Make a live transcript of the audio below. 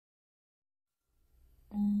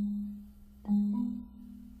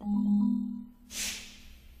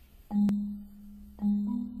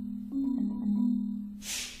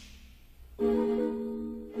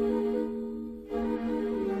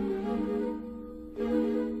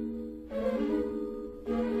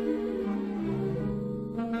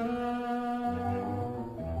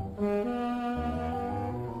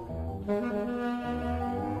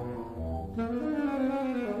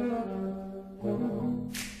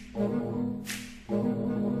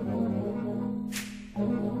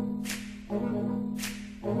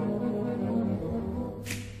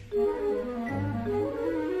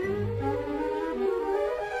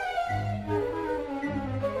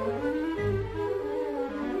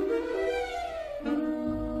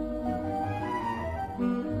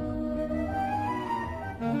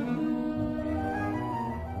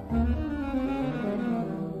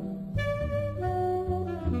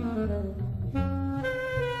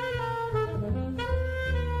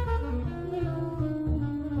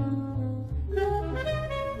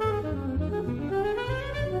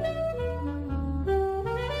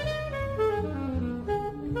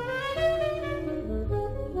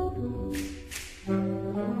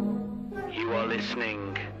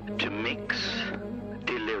listening to Mix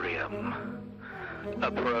Delirium, a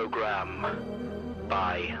program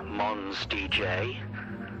by Mons DJ,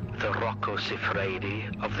 the Rocco Siffredi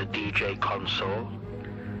of the DJ console,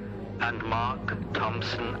 and Mark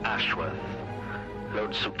Thompson Ashworth, lo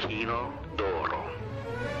zucchino d'oro.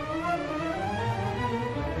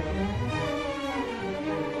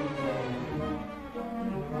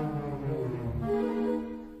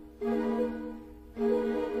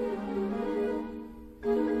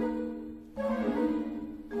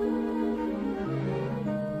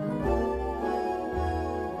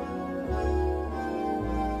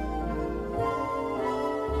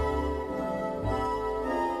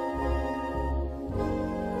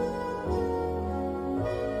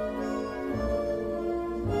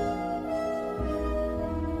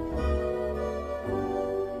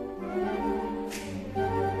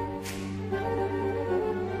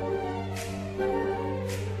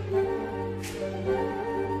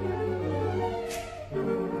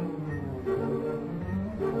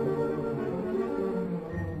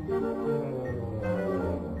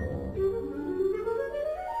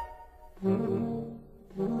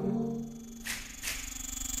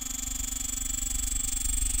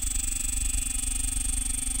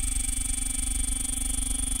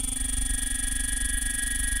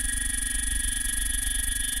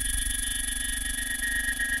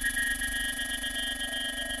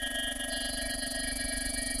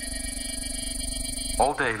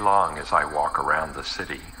 All day long as I walk around the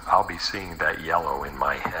city, I'll be seeing that yellow in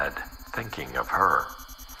my head, thinking of her.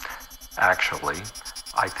 Actually,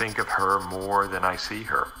 I think of her more than I see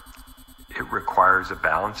her. It requires a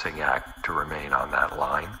balancing act to remain on that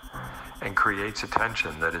line and creates a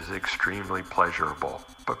tension that is extremely pleasurable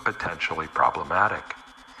but potentially problematic.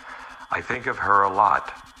 I think of her a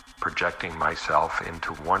lot, projecting myself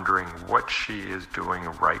into wondering what she is doing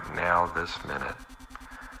right now this minute.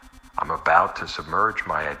 I'm about to submerge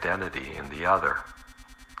my identity in the other.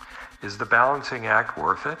 Is the balancing act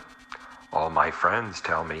worth it? All my friends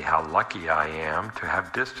tell me how lucky I am to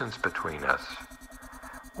have distance between us.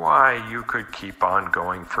 Why, you could keep on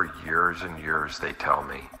going for years and years, they tell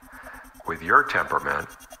me. With your temperament,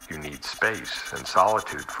 you need space and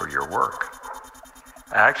solitude for your work.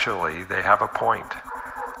 Actually, they have a point.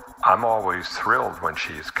 I'm always thrilled when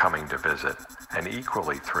she is coming to visit, and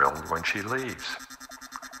equally thrilled when she leaves.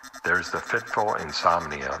 There's the fitful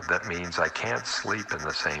insomnia that means I can't sleep in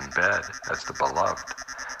the same bed as the beloved.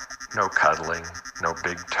 No cuddling, no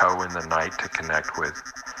big toe in the night to connect with.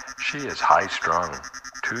 She is high-strung,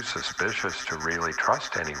 too suspicious to really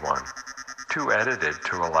trust anyone, too edited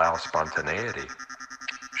to allow spontaneity.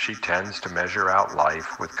 She tends to measure out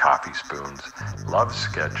life with coffee spoons, loves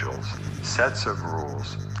schedules, sets of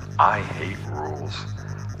rules. I hate rules.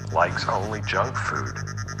 Likes only junk food.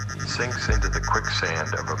 Sinks into the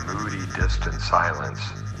quicksand of a moody, distant silence,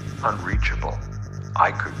 unreachable.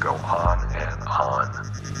 I could go on and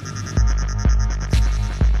on.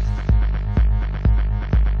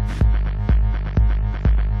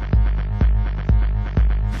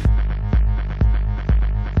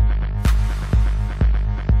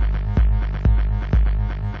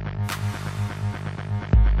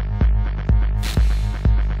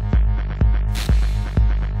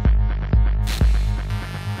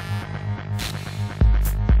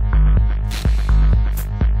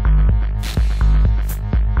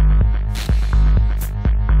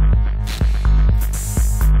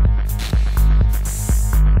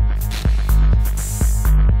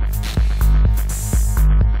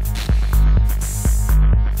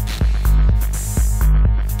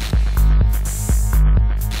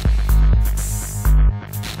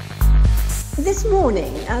 This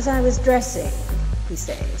morning, as I was dressing, he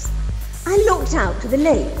says, I looked out to the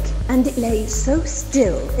lake, and it lay so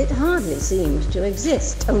still it hardly seemed to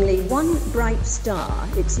exist, only one bright star,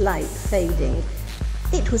 its light fading.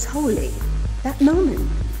 It was holy, that moment.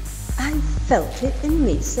 I felt it in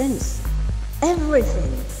me since.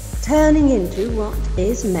 Everything turning into what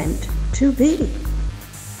is meant to be.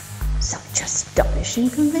 Such astonishing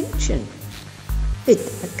conviction. It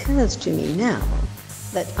occurs to me now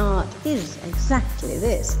that art is exactly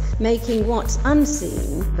this, making what's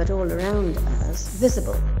unseen but all around us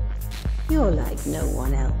visible. You're like no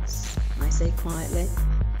one else, I say quietly.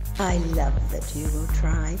 I love that you will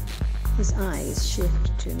try. His eyes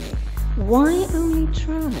shift to me. Why only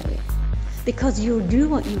try? Because you'll do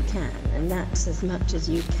what you can, and that's as much as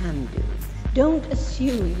you can do. Don't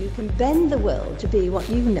assume you can bend the world to be what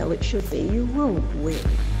you know it should be. You won't win.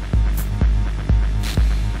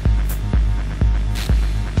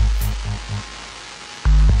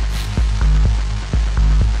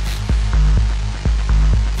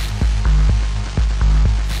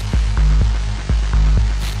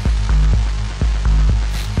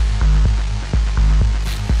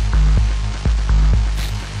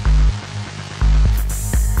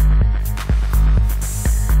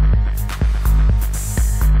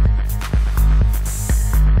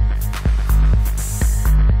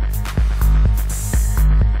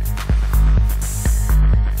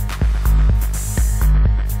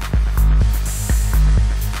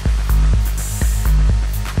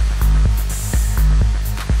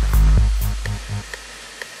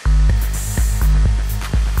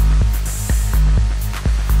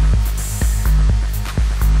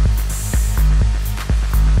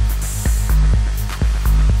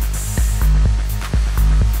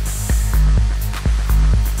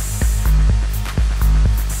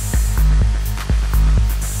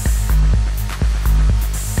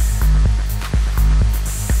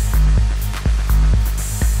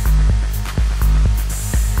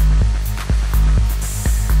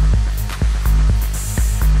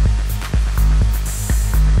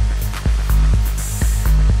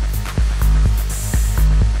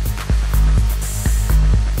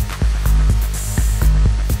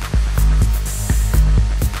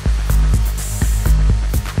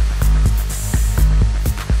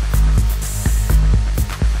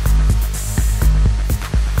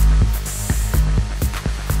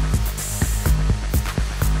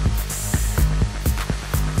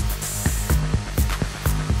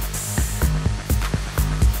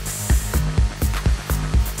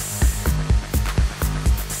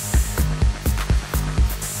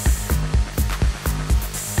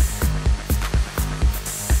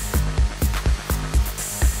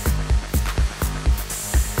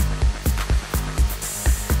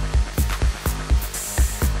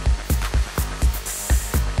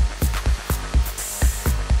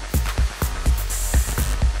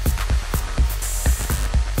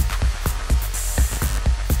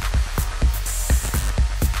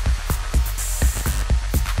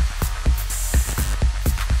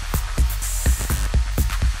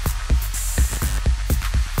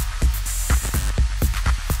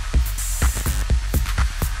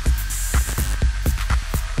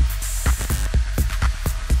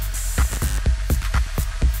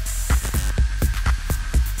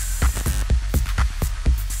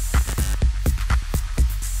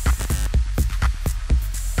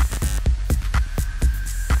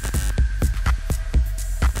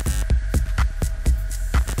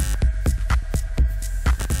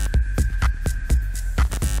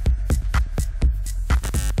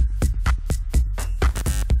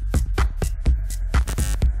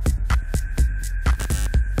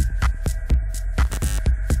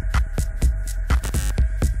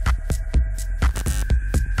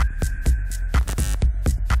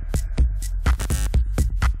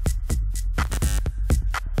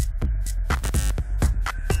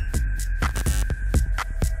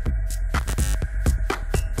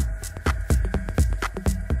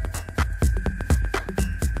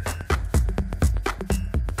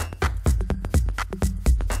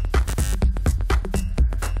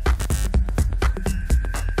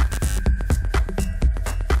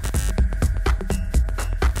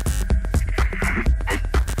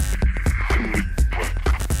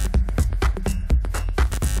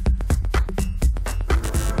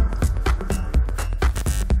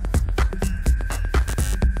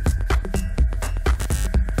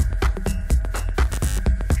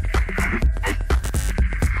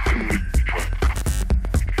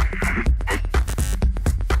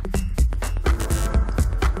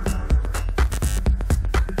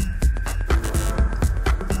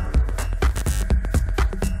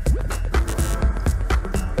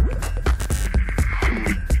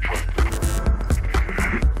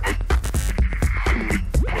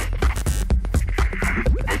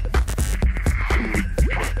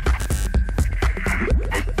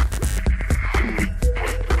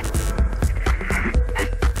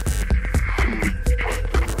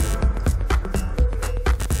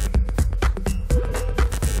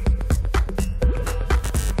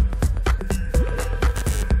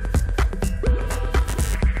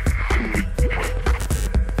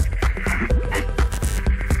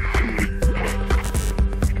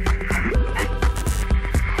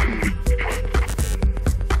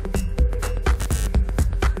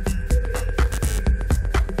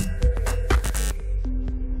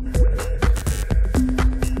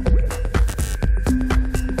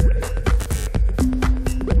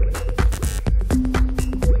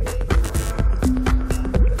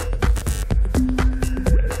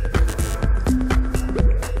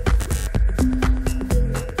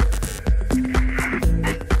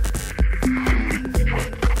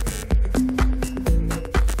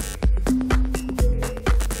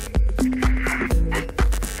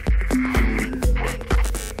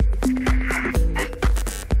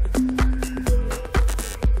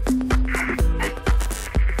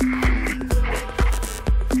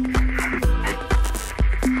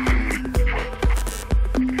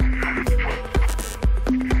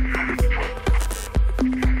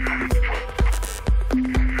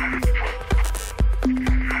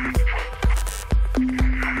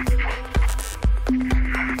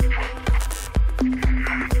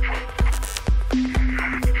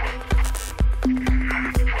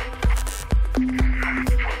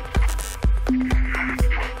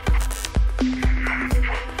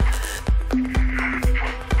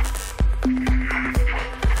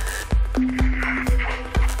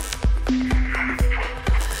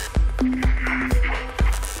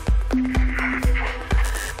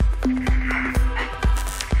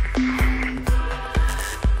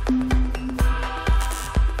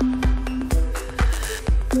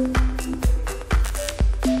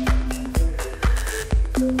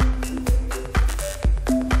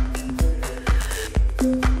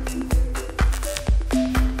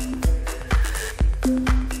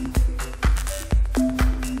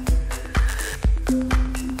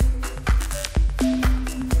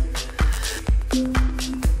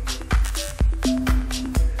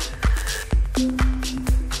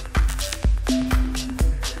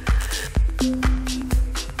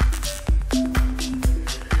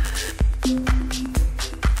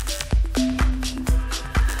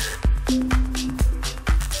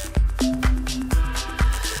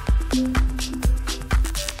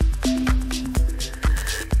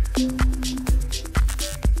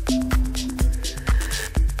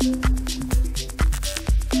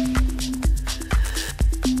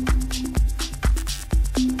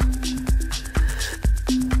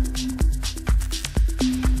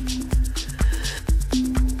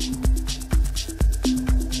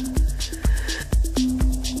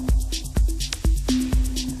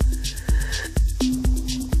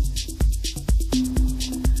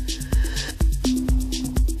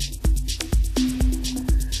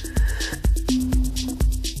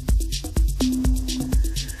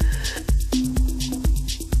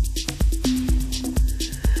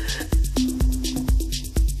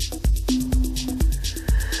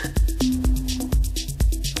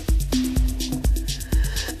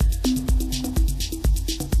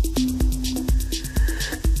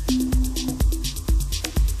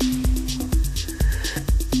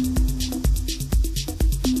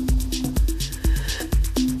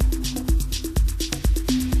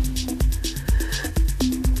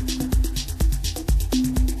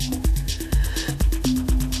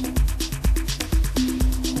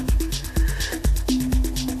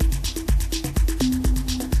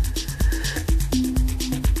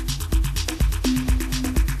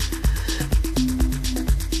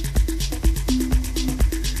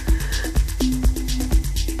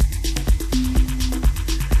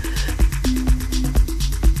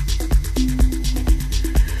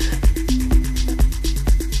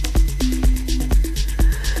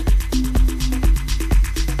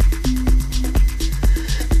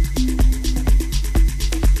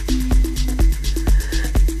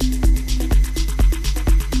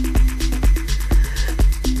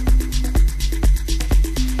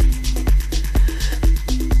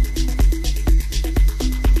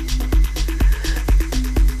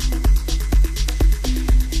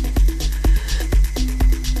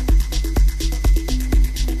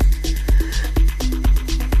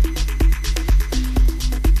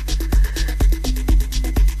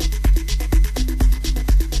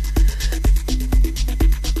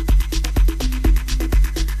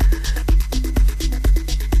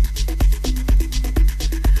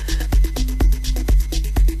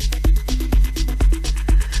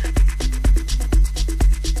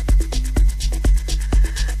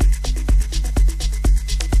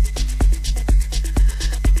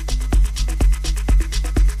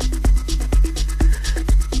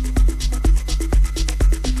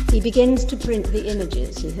 He begins to print the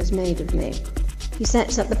images he has made of me. He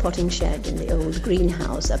sets up the potting shed in the old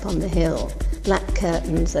greenhouse up on the hill, black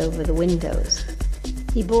curtains over the windows.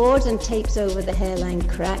 He boards and tapes over the hairline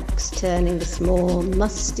cracks, turning the small,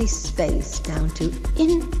 musty space down to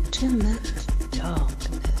intimate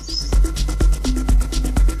darkness.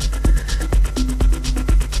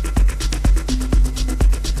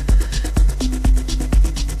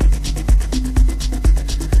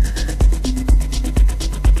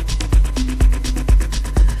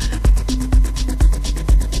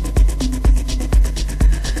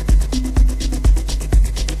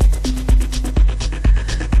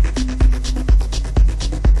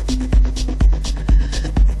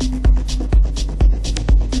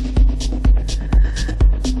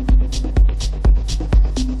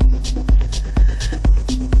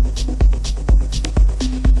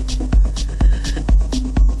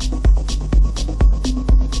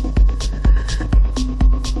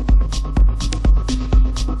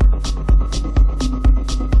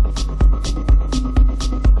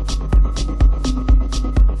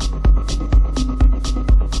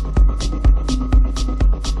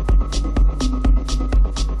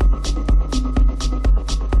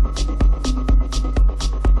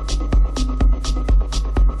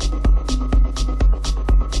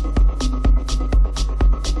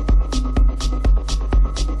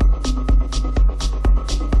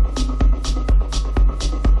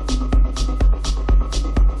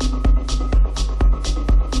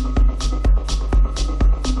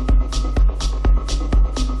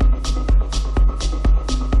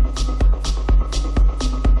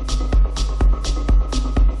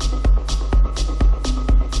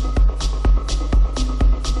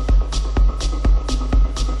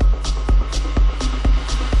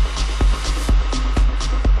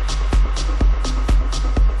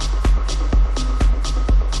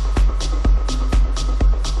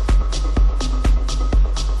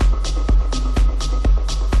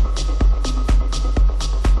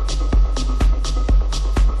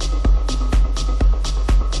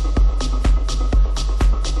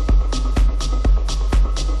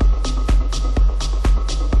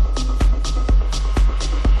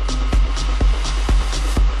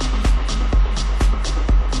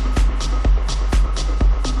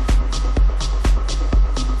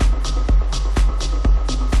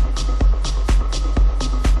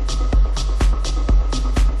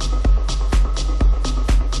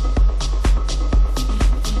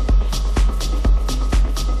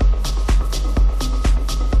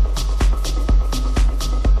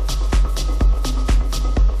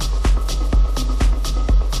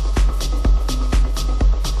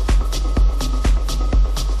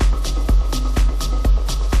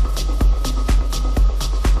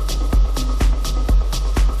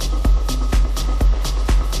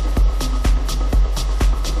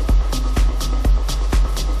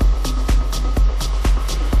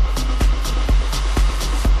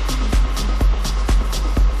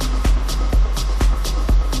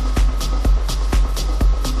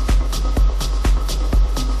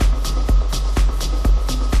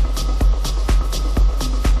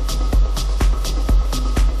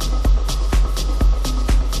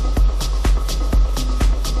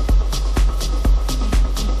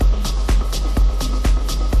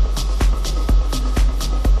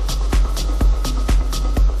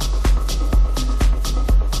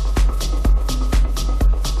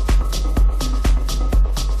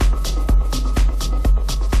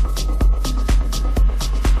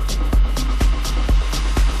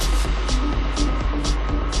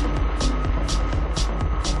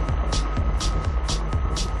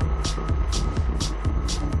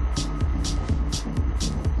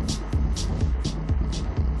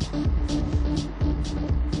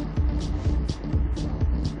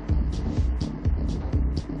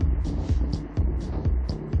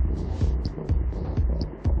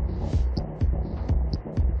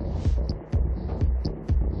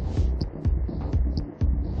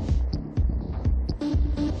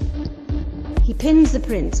 He pins the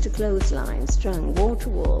prints to clotheslines strung wall to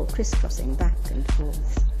wall, crisscrossing back and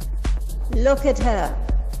forth. "Look at her,"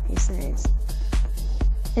 he says.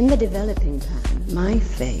 In the developing pan, my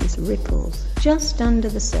face ripples just under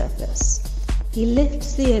the surface. He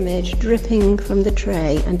lifts the image dripping from the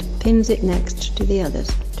tray and pins it next to the others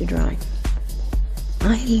to dry.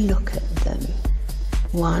 I look at them,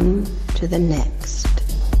 one to the next.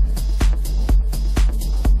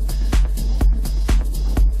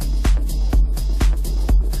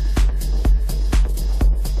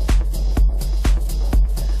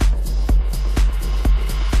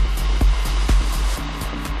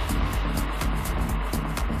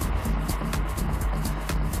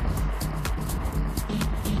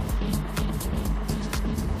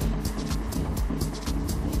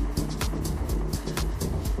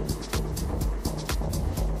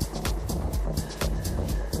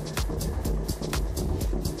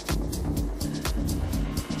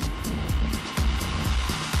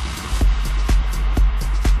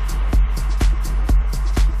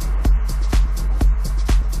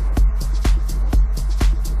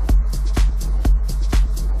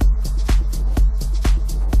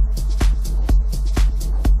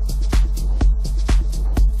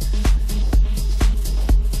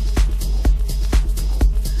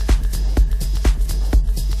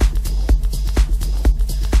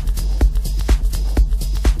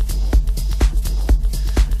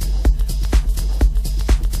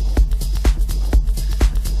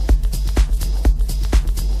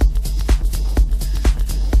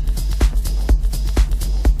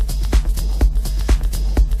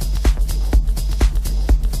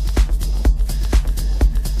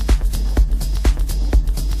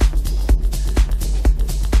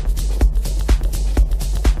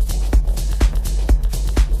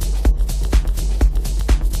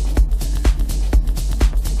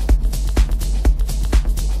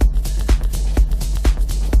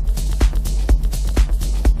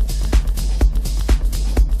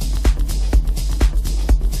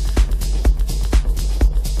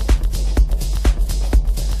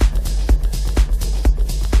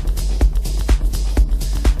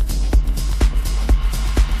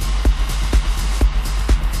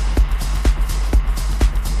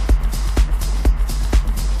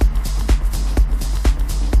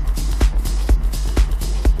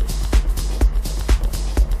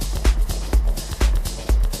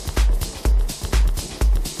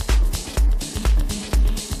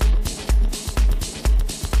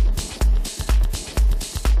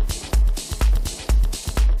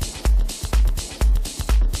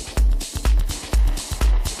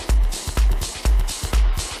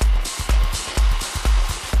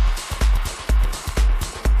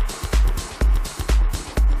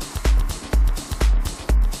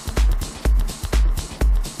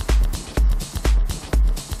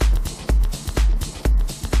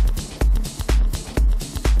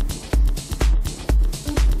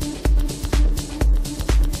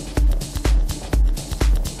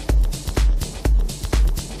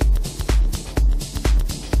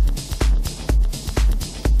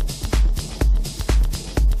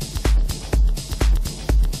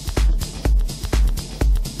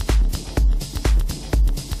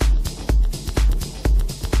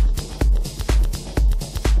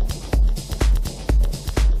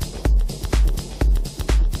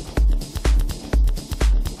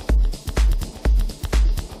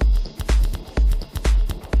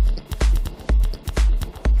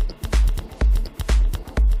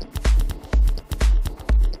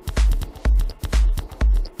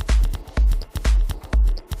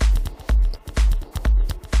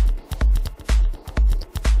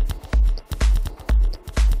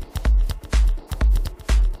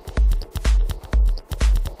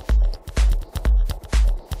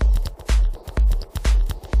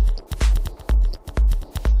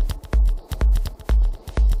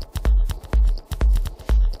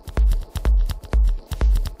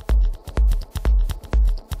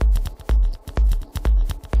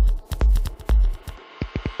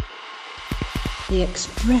 the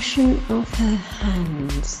expression of her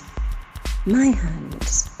hands, my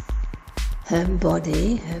hands, her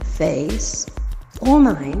body, her face, all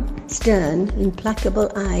mine, stern,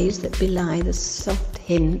 implacable eyes that belie the soft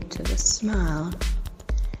hint of a smile.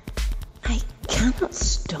 I cannot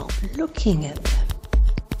stop looking at them.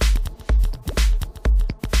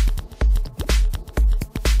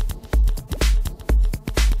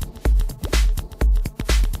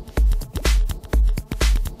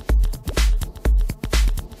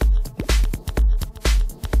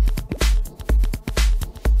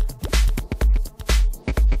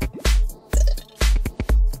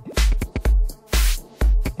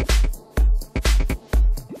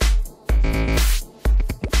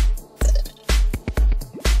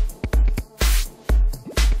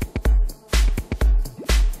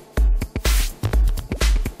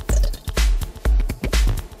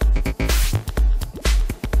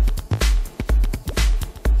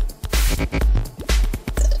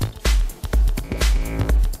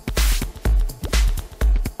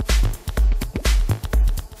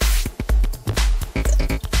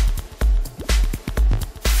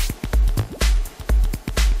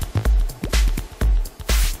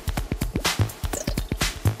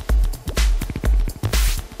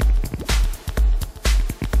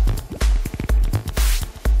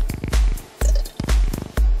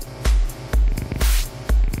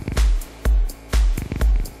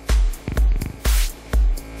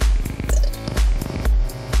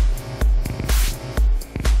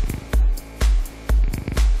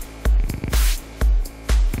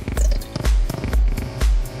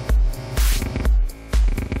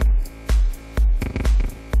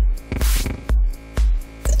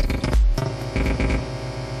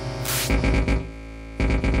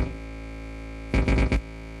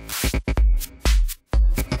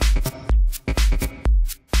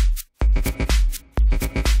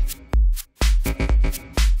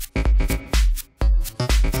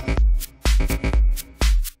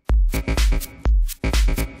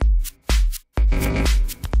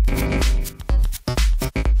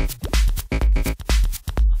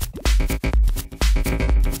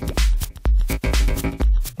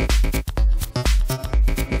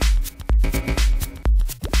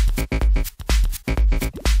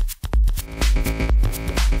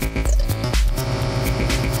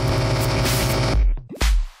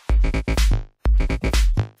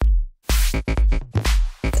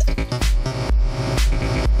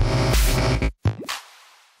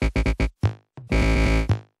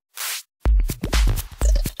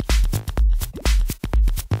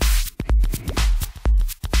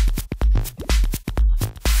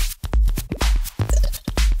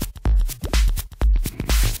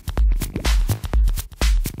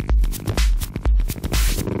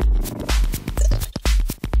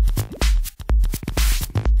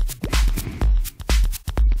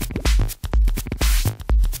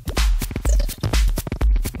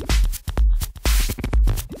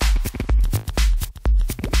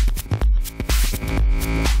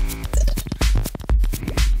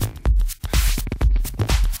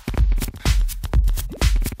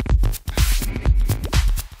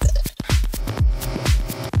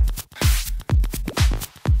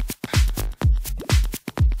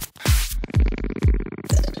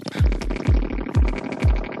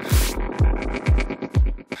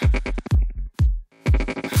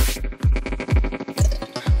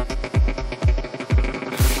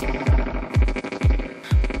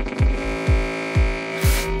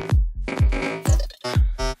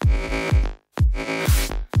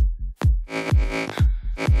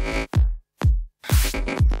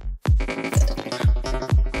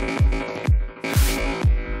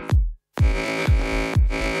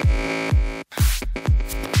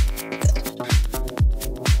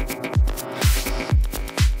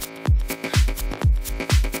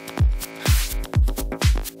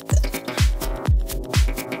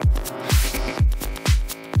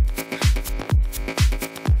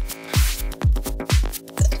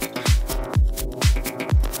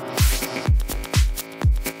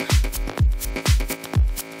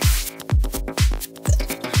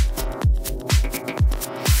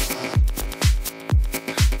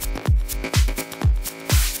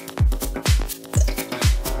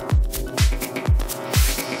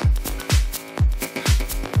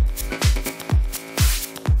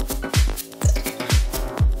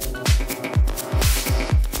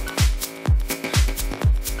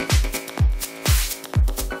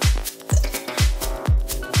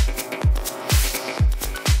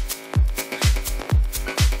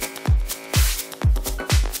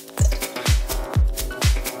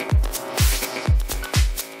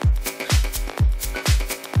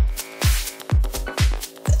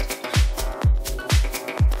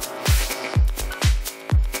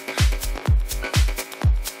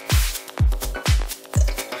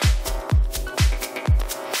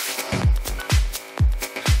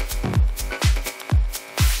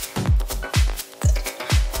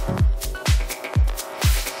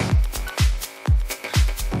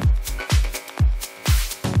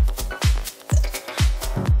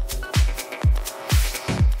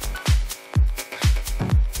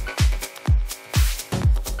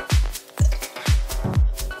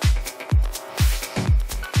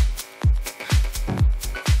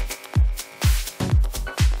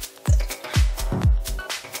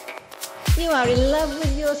 are in love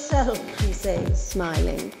with yourself, he says,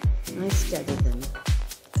 smiling. I study them.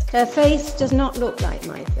 Her face does not look like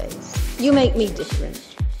my face. You make me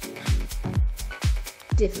different.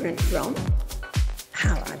 Different from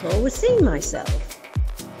how I've always seen myself.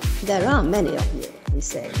 There are many of you, he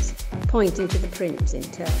says, pointing to the prints in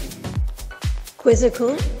turn.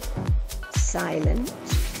 Quizzical, silent,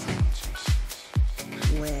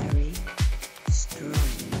 wary, strong,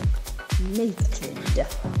 naked.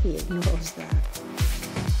 He ignores that.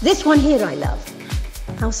 This one here I love.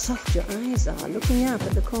 How soft your eyes are, looking up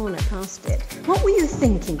at the corner past it. What were you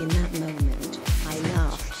thinking in that moment? I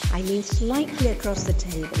laugh. I lean slightly across the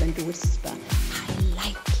table and whisper, I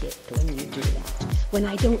like it when you do that. When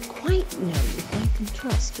I don't quite know if I can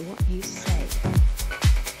trust what you say.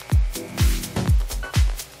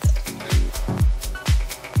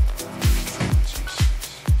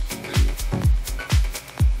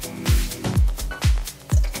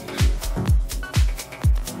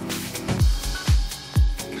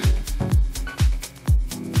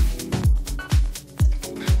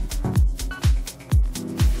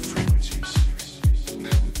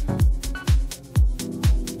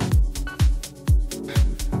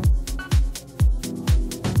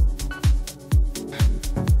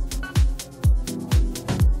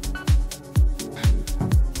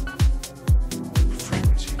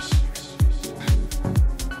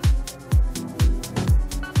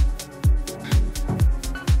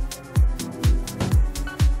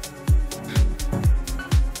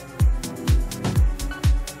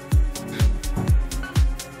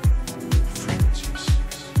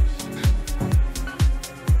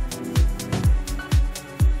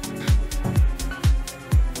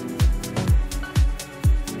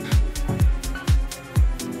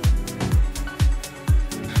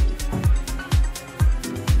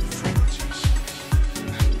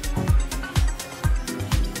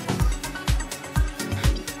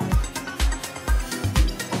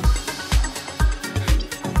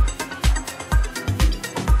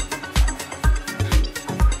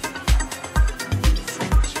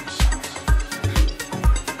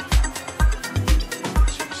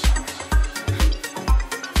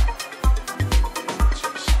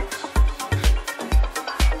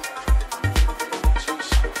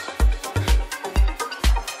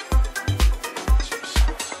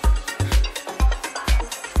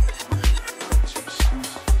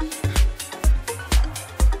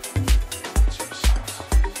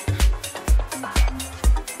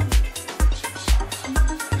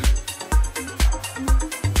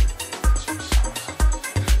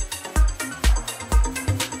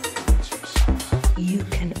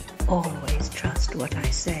 Always trust what I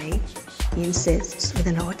say, he insists with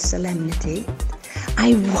an odd solemnity.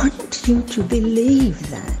 I want you to believe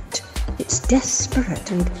that. It's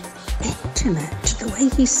desperate and intimate, the way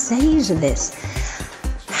he says this.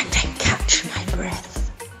 And I catch my breath.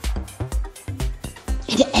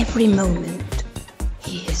 In every moment,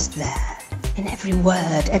 he is there. In every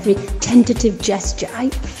word, every tentative gesture, I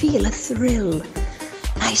feel a thrill.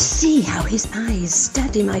 I see how his eyes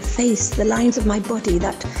study my face, the lines of my body,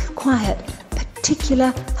 that quiet,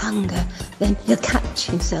 particular hunger. Then he'll catch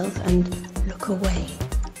himself and look away.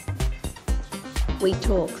 We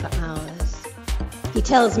talk for hours. He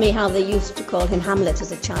tells me how they used to call him Hamlet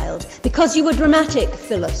as a child, because you were dramatic,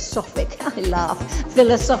 philosophic. I laugh.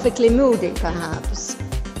 Philosophically moody, perhaps.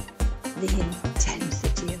 The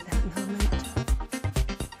intensity of that moment.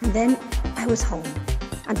 And then I was home,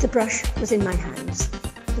 and the brush was in my hands.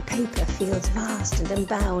 The paper feels vast and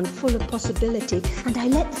unbound, full of possibility, and I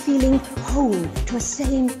let the feeling hold to a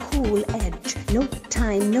sane, cool edge. No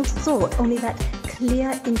time, no thought, only that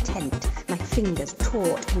clear intent. My fingers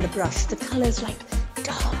taut on the brush, the colours like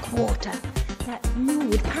dark water. That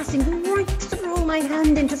mood passing right through my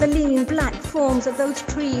hand into the lean black forms of those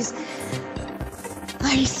trees.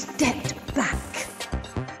 I stepped back.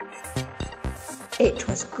 It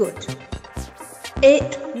was good.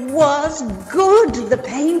 It was good, the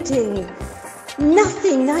painting.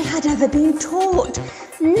 Nothing I had ever been taught,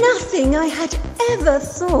 nothing I had ever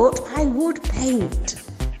thought I would paint.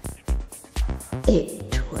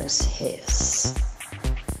 It was his.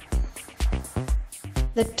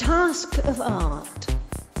 The task of art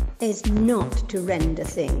is not to render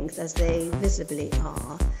things as they visibly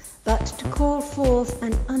are, but to call forth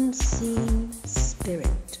an unseen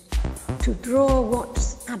spirit, to draw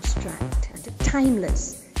what's abstract and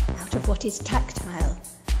timeless out of what is tactile,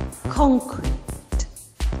 concrete,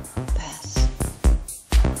 person.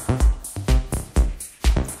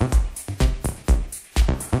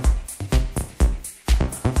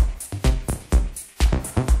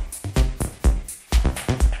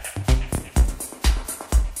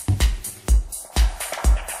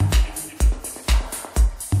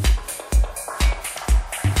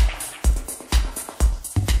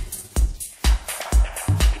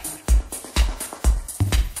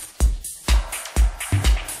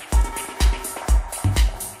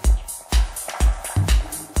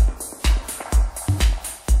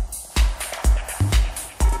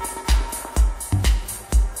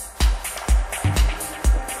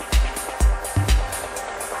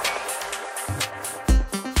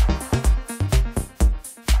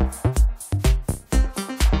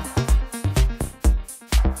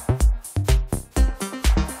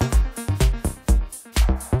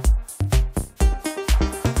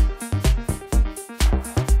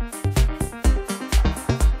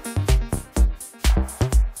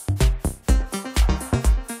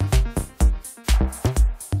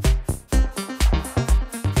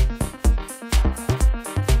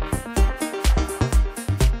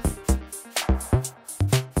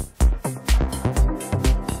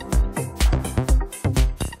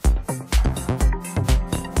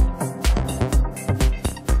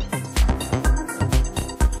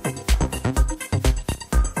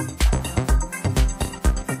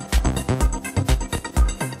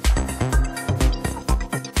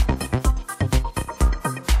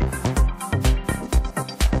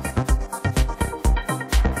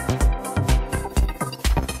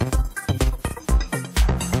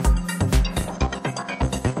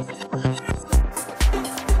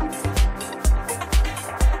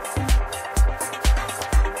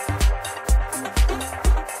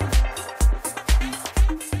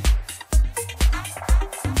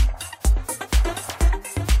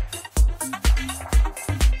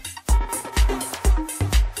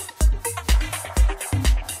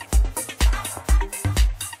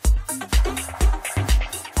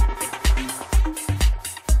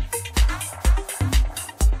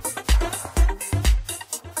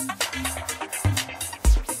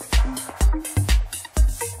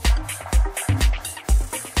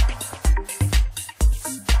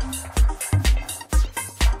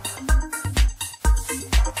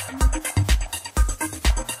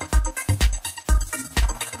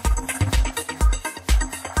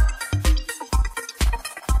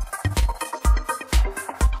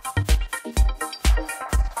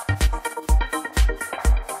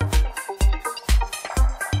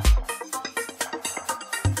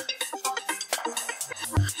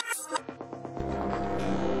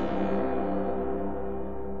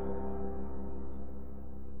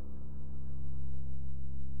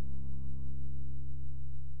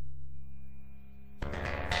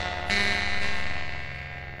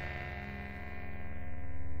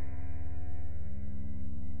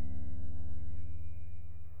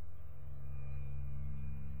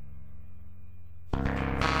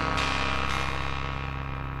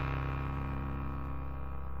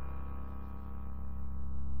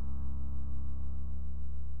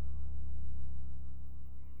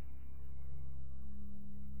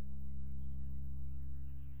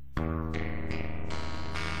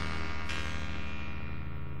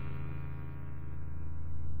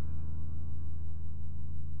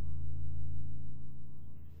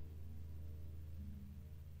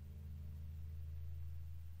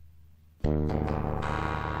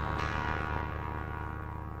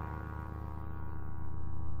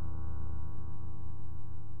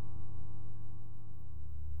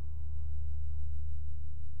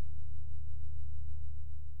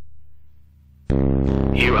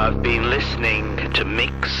 You have been listening to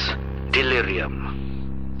Mix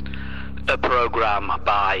Delirium, a program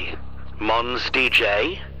by Mons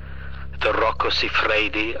DJ, the Rocco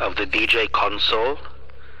Siffredi of the DJ console,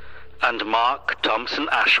 and Mark Thompson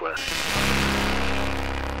Ashworth.